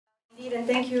Kate, and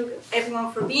thank you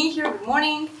everyone for being here. Good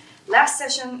morning. Last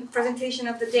session, presentation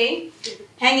of the day.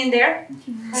 Hang in there.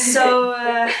 So,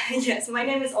 yes, my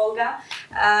name is Olga.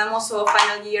 I'm also a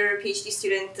final year PhD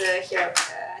student here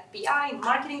at BI in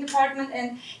marketing department.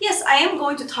 And yes, I am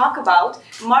going to talk about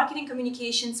marketing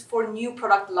communications for new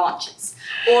product launches.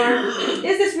 Or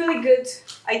is this really good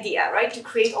idea, right? To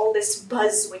create all this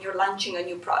buzz when you're launching a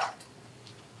new product.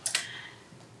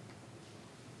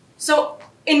 So,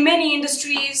 in many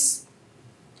industries,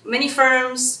 many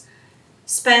firms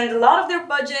spend a lot of their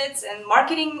budgets and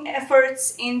marketing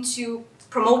efforts into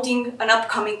promoting an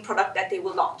upcoming product that they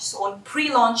will launch, so on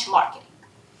pre-launch marketing.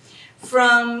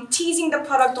 From teasing the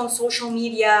product on social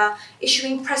media,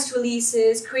 issuing press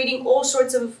releases, creating all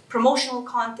sorts of promotional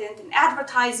content and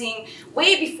advertising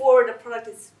way before the product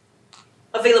is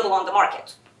available on the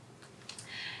market.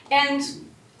 And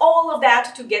all of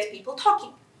that to get people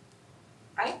talking,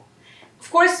 right? Of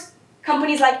course,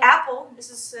 companies like Apple, this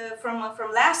is from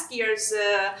last year's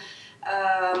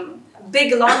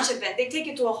big launch event, they take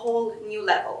it to a whole new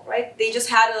level, right? They just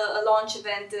had a launch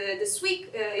event this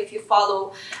week, if you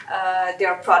follow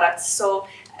their products. So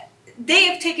they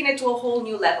have taken it to a whole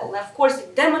new level. And of course,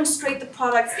 they demonstrate the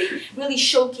products, they really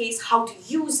showcase how to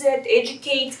use it,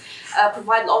 educate,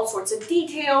 provide all sorts of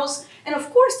details. And of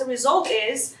course, the result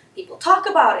is people talk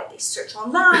about it, they search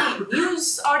online,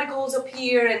 news articles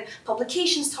appear, and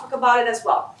publications talk about it as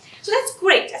well. So that's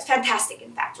great, that's fantastic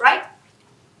in fact, right?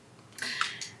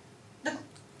 The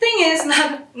thing is,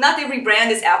 not every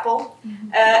brand is Apple.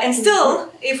 And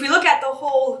still, if we look at the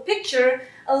whole picture,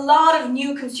 a lot of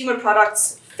new consumer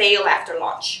products fail after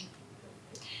launch.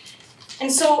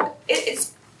 And so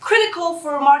it's critical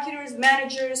for marketers,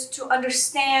 managers to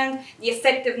understand the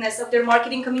effectiveness of their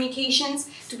marketing communications,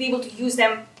 to be able to use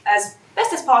them as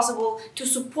best as possible to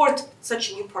support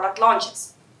such new product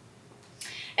launches.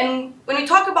 And when we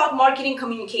talk about marketing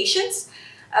communications,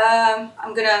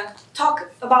 I'm going to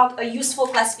talk about a useful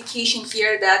classification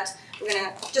here that we're going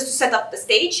to, just to set up the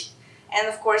stage. And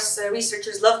of course,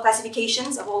 researchers love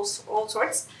classifications of all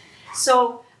sorts.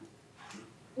 So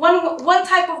one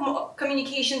type of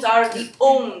communications are the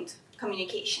owned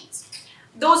communications.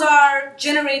 Those are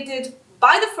generated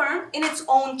by the firm in its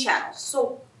own channels.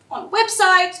 So on a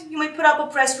website, you might put up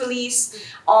a press release.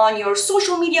 On your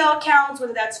social media accounts,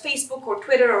 whether that's Facebook or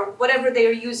Twitter or whatever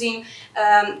they're using,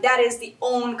 that is the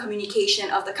own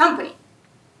communication of the company.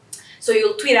 So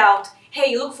you'll tweet out,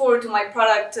 hey, look forward to my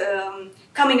product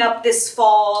coming up this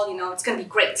fall, you know, it's going to be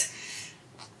great.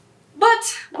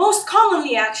 But most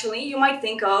commonly, actually, you might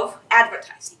think of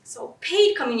advertising. So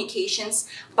paid communications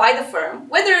by the firm,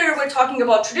 whether we're talking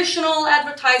about traditional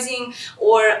advertising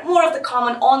or more of the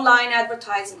common online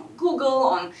advertising on Google,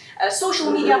 on social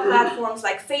media platforms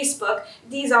like Facebook,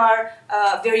 these are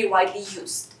very widely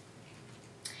used.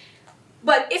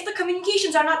 But if the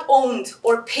communications are not owned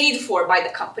or paid for by the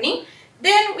company,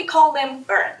 then we call them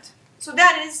earned. So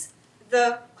that is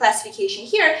the classification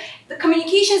here. The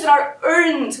communications that are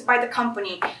earned by the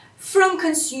company from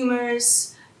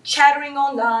consumers, chattering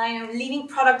online, and leaving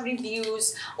product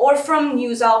reviews, or from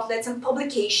news outlets and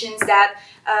publications that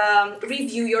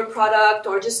review your product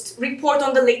or just report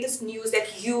on the latest news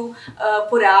that you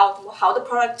put out, how the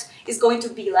product is going to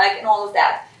be like, and all of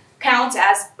that counts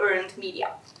as earned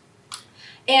media.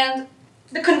 And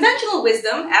the conventional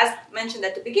wisdom, as mentioned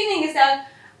at the beginning, is that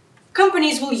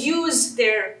companies will use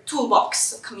their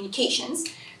toolbox of communications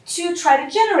to try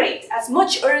to generate as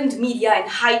much earned media and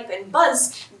hype and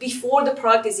buzz before the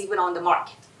product is even on the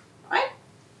market, right?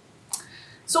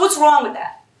 So what's wrong with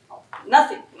that? Well,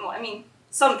 nothing. Well, I mean,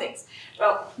 some things.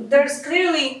 Well, there's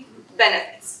clearly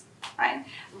benefits, right?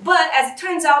 But as it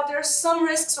turns out, there are some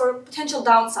risks or potential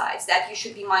downsides that you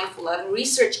should be mindful of, and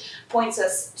research points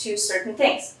us to certain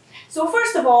things. So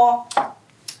first of all,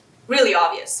 really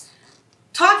obvious.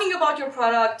 Talking about your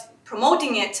product,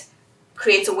 promoting it,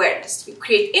 creates awareness. You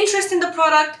create interest in the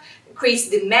product, it creates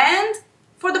demand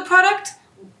for the product.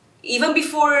 Even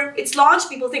before it's launched,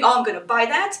 people think, oh, I'm going to buy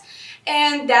that.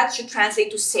 And that should translate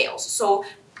to sales. So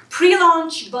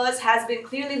pre-launch buzz has been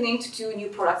clearly linked to new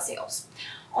product sales.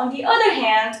 On the other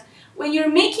hand, when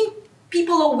you're making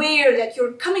people aware that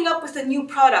you're coming up with a new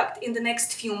product in the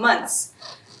next few months,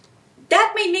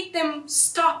 that may make them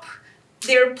stop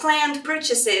their planned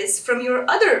purchases from your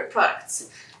other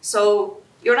products. So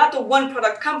you're not a one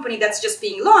product company that's just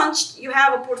being launched. You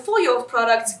have a portfolio of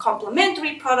products,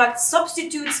 complementary products,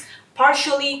 substitutes,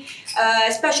 partially,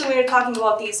 especially when you're talking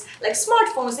about these like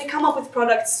smartphones, they come up with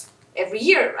products every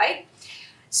year, right?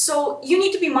 So you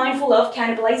need to be mindful of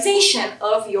cannibalization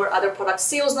of your other product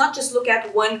sales, not just look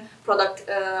at one product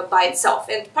by itself.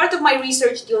 And part of my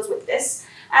research deals with this.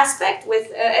 aspect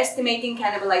with estimating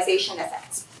cannibalization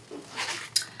effects.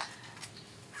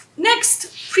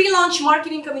 Next, pre-launch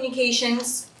marketing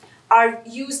communications are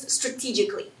used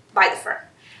strategically by the firm.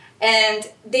 And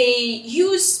they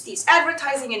use these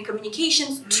advertising and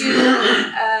communications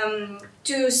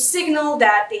to signal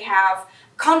that they have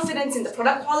confidence in the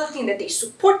product quality and that they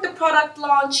support the product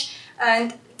launch.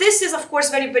 And this is, of course,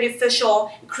 very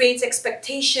beneficial, creates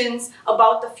expectations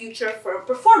about the future firm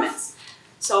performance.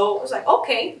 So it was like,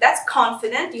 okay, that's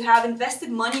confident. You have invested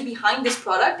money behind this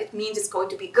product. It means it's going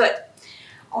to be good.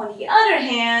 On the other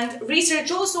hand,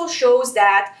 research also shows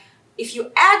that if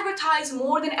you advertise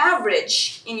more than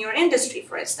average in your industry,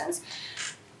 for instance,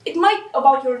 it might,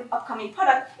 about your upcoming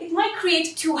product, it might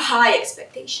create too high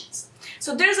expectations.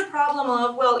 So there's a problem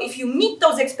of, well, if you meet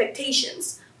those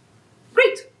expectations,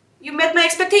 great, you met my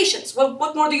expectations. Well,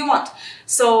 what more do you want?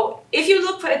 So if you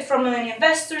look at it from an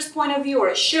investor's point of view or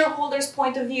a shareholder's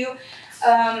point of view,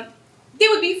 they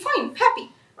would be fine, happy,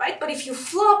 right? But if you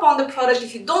flop on the product,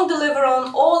 if you don't deliver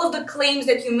on all of the claims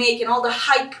that you make and all the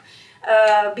hype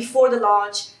before the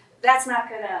launch, that's not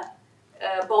gonna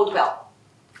bode well.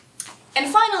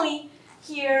 And finally,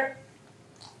 here,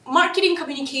 marketing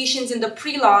communications in the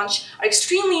pre-launch are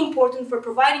extremely important for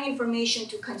providing information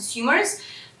to consumers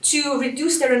to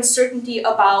reduce their uncertainty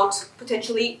about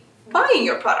potentially buying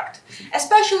your product.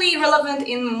 Especially relevant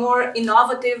in more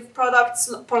innovative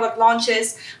product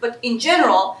launches, but in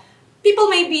general, people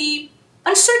may be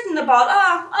uncertain about,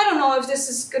 I don't know if this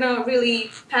is gonna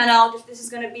really pan out, if this is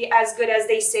gonna be as good as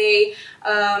they say,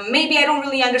 maybe I don't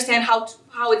really understand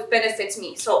how it benefits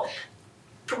me. So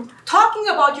talking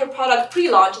about your product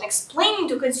pre-launch and explaining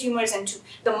to consumers and to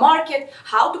the market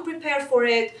how to prepare for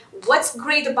it, what's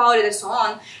great about it and so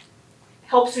on,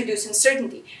 helps reduce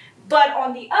uncertainty. But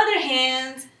on the other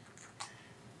hand,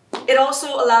 it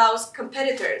also allows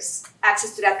competitors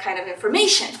access to that kind of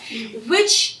information,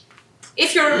 which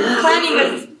if you're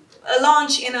planning a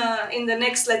launch in the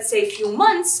next, let's say, few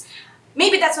months,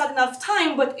 maybe that's not enough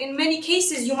time, but in many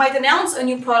cases you might announce a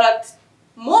new product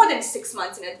more than 6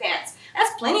 months in advance.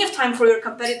 That's plenty of time for your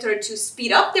competitor to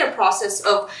speed up their process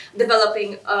of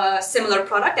developing a similar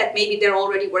product that maybe they're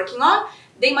already working on.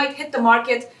 They might hit the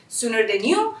market sooner than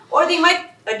you, or they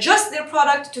might adjust their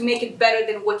product to make it better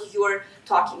than what you're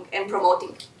talking and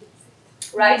promoting.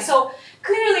 Right? So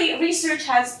clearly research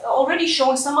has already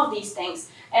shown some of these things,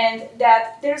 and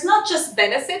that there's not just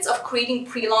benefits of creating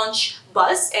pre-launch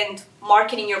buzz and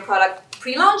marketing your product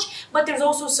pre-launch, but there's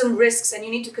also some risks, and you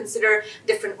need to consider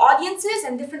different audiences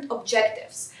and different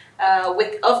objectives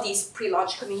of these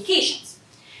pre-launch communications.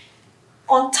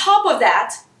 On top of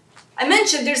that, I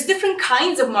mentioned there's different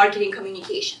kinds of marketing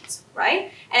communications,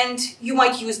 right? And you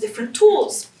might use different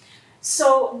tools.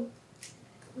 So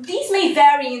these may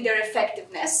vary in their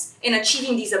effectiveness in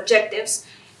achieving these objectives.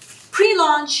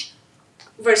 Pre-launch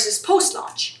versus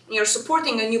post-launch. When you're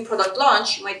supporting a new product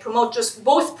launch, you might promote just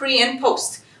both pre and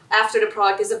post. After the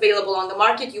product is available on the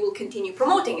market, you will continue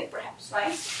promoting it perhaps,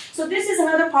 right? So this is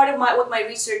another part of what my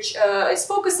research is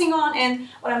focusing on and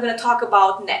what I'm going to talk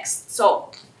about next.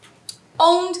 So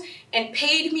owned and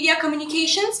paid media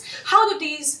communications, how do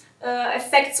these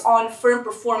effects on firm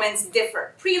performance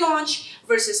differ? Pre-launch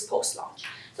versus post-launch.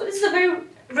 So this is a very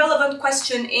relevant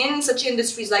question in such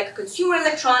industries like consumer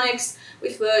electronics.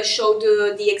 We've showed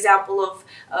the example of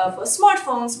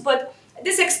smartphones, but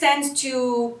this extends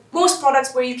to most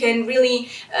products where you can really,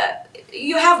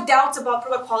 you have doubts about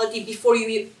product quality before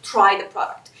you try the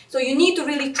product. So you need to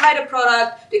really try the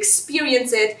product, to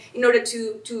experience it in order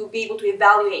to be able to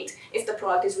evaluate if the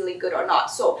product is really good or not.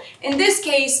 So in this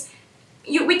case,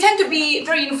 we tend to be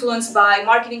very influenced by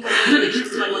marketing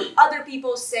communications, by what other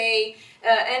people say,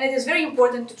 and it is very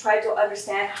important to try to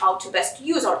understand how to best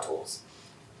use our tools.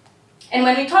 And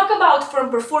when we talk about firm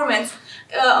performance,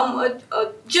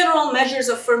 general measures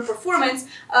of firm performance,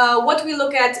 what we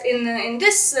look at in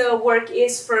this work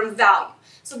is firm value.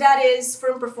 So that is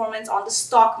firm performance on the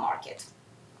stock market.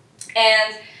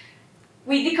 And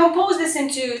we decompose this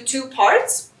into two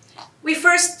parts. We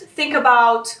first think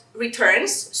about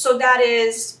returns. So that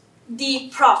is the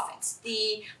profits,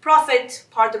 the profit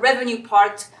part, the revenue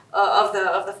part of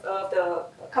the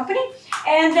company,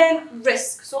 and then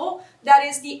risk. So that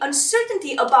is the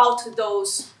uncertainty about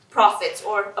those profits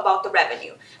or about the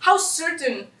revenue. How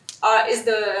certain is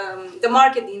the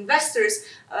market, the investors,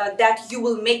 that you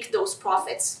will make those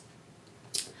profits?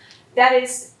 That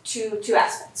is two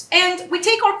aspects. And we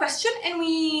take our question and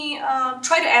we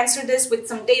try to answer this with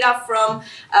some data from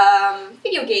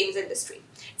video games industry.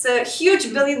 It's a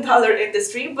huge billion-dollar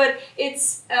industry, but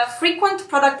it's frequent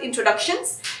product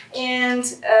introductions and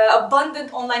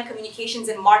abundant online communications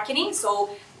and marketing.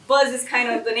 So buzz is kind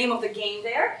of the name of the game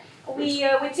there. We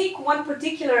take one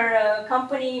particular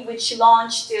company which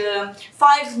launched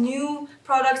 5 new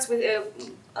products with,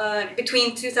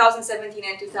 between 2017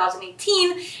 and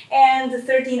 2018, and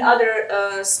 13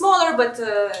 other smaller but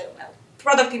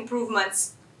product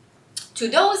improvements to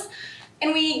those.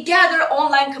 And we gather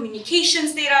online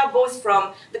communications data both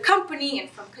from the company and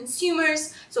from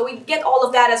consumers. So we get all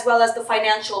of that as well as the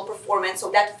financial performance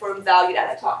of that firm value that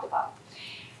I talked about.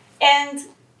 And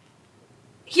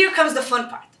here comes the fun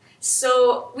part.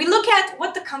 So we look at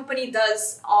what the company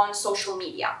does on social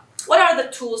media. What are the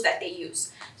tools that they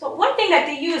use? So one thing that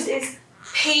they use is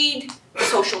paid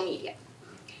social media.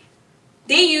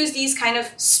 They use these kind of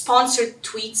sponsored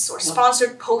tweets or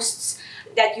sponsored posts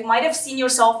that you might have seen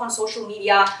yourself on social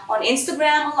media, on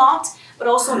Instagram a lot, but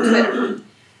also on Twitter.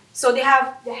 So they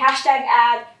have the hashtag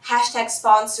ad, hashtag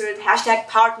sponsored, hashtag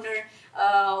partner,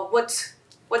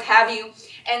 what have you.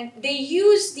 And they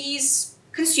use these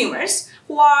consumers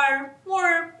who are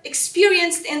more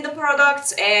experienced in the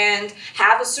products and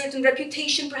have a certain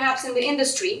reputation perhaps in the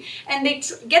industry, and they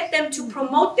get them to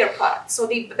promote their products. So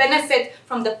they benefit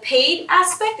from the paid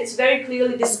aspect. It's very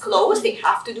clearly disclosed. They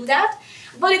have to do that.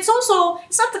 But it's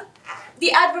not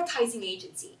the advertising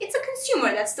agency. It's a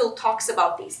consumer that still talks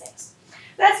about these things.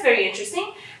 That's very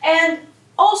interesting. And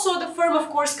also the firm, of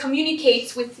course,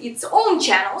 communicates with its own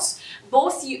channels,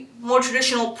 both more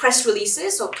traditional press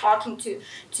releases, so talking to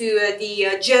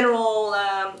the general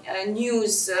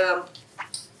news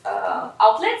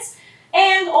outlets,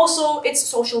 and also its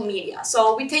social media.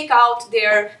 So we take out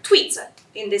their tweets,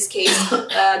 in this case,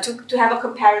 to have a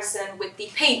comparison with the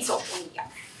paid social media.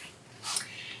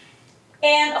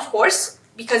 And of course,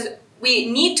 because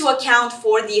we need to account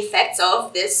for the effects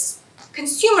of this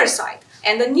consumer side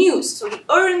and the news. So the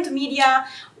earned media,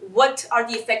 what are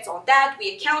the effects on that?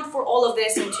 We account for all of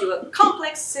this into a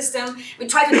complex system. We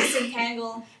try to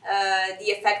disentangle the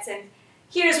effects, and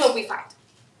here's what we find.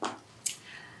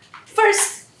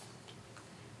 First,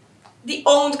 the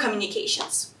owned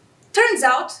communications. Turns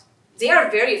out they are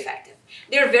very effective.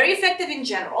 They're very effective in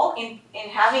general in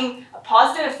having a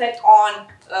positive effect on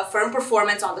firm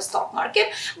performance on the stock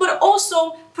market, but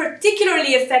also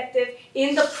particularly effective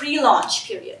in the pre-launch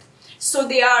period. So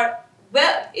they are,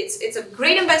 well, it's a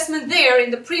great investment there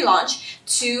in the pre-launch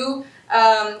to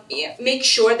make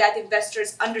sure that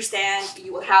investors understand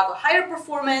you will have a higher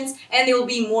performance and they will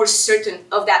be more certain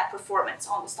of that performance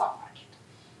on the stock market.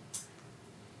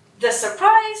 The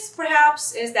surprise,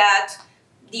 perhaps, is that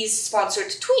these sponsored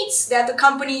tweets that the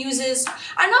company uses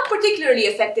are not particularly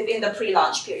effective in the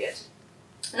pre-launch period,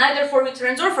 neither for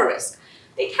returns or for risk.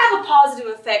 They have a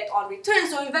positive effect on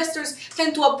returns, so investors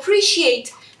tend to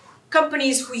appreciate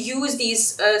companies who use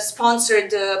these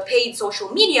sponsored paid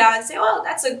social media and say, well,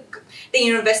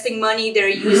 they're investing money, they're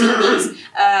using these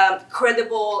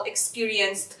credible,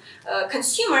 experienced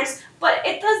consumers, but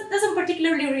it doesn't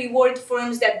particularly reward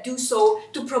firms that do so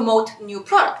to promote new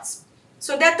products.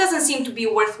 So that doesn't seem to be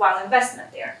a worthwhile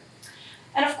investment there.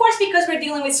 And of course, because we're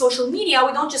dealing with social media,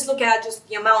 we don't just look at just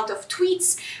the amount of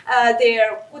tweets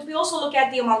there, but we also look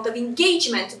at the amount of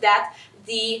engagement that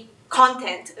the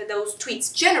content those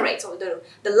tweets generate, so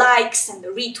the likes and the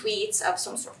retweets of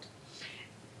some sort.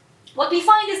 What we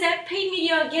find is that paid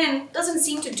media, again, doesn't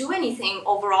seem to do anything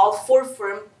overall for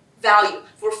firm value,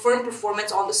 for firm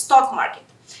performance on the stock market.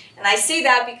 And I say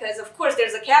that because, of course,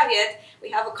 there's a caveat. We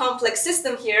have a complex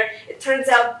system here. It turns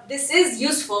out this is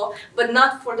useful, but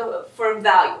not for the firm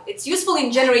value. It's useful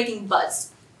in generating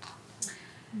buzz.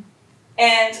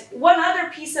 And one other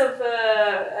piece of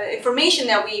information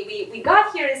that we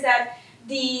got here is that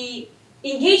the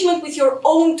engagement with your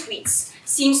own tweets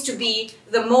seems to be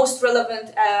the most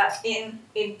relevant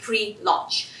in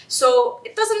pre-launch. So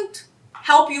it doesn't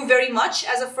help you very much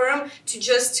as a firm to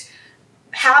just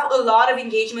have a lot of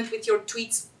engagement with your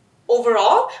tweets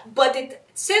overall, but it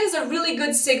sends a really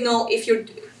good signal if you're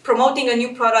promoting a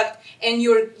new product and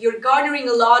you're garnering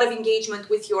a lot of engagement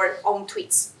with your own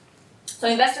tweets. So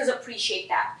investors appreciate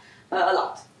that a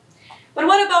lot. But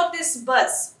what about this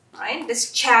buzz, right?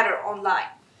 This chatter online?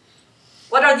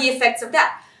 What are the effects of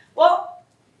that? Well,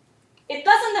 it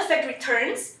doesn't affect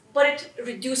returns, but it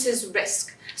reduces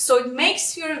risk. So it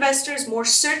makes your investors more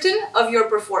certain of your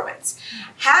performance.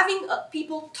 Having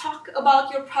people talk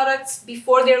about your products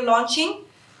before they're launching,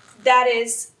 that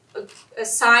is a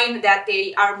sign that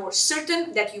they are more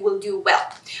certain that you will do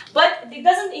well. But it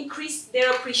doesn't increase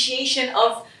their appreciation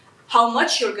of how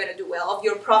much you're going to do well, of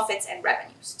your profits and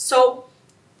revenues. So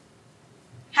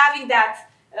having that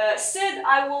said,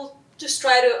 I will just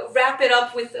try to wrap it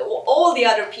up with all the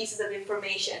other pieces of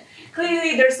information.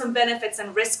 Clearly, there's some benefits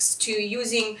and risks to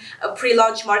using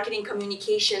pre-launch marketing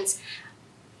communications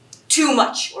too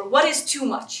much, or what is too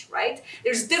much, right?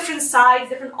 There's different sides,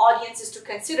 different audiences to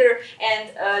consider, and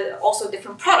also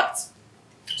different products.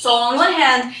 So on one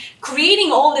hand,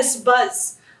 creating all this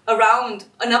buzz around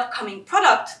an upcoming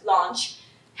product launch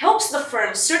helps the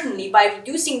firm certainly by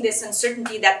reducing this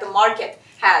uncertainty that the market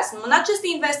has. Not just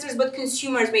the investors, but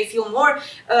consumers may feel more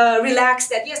relaxed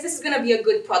that, yes, this is going to be a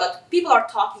good product. People are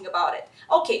talking about it.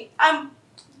 Okay, I'm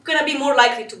going to be more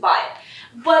likely to buy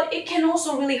it. But it can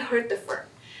also really hurt the firm.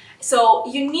 So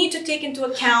you need to take into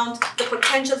account the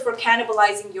potential for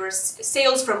cannibalizing your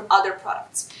sales from other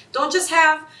products. Don't just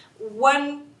have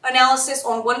one analysis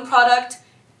on one product,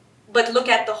 but look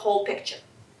at the whole picture.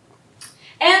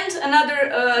 And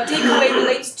another takeaway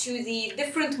relates to the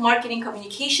different marketing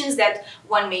communications that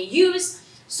one may use.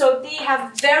 So they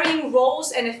have varying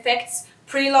roles and effects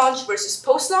pre-launch versus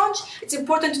post-launch. It's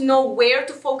important to know where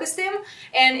to focus them,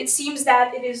 and it seems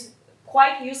that it is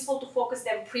quite useful to focus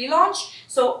them pre-launch.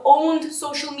 So owned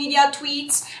social media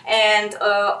tweets and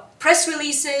press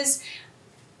releases,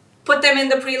 put them in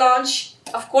the pre-launch.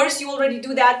 Of course, you already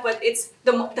do that, but it's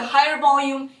the higher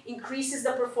volume increases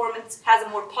the performance, has a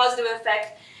more positive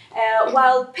effect,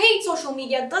 while paid social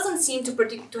media doesn't seem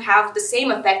to have the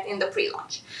same effect in the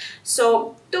pre-launch.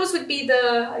 So those would be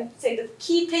I'd say the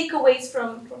key takeaways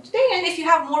from today. And if you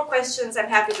have more questions, I'm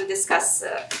happy to discuss.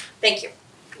 Thank you.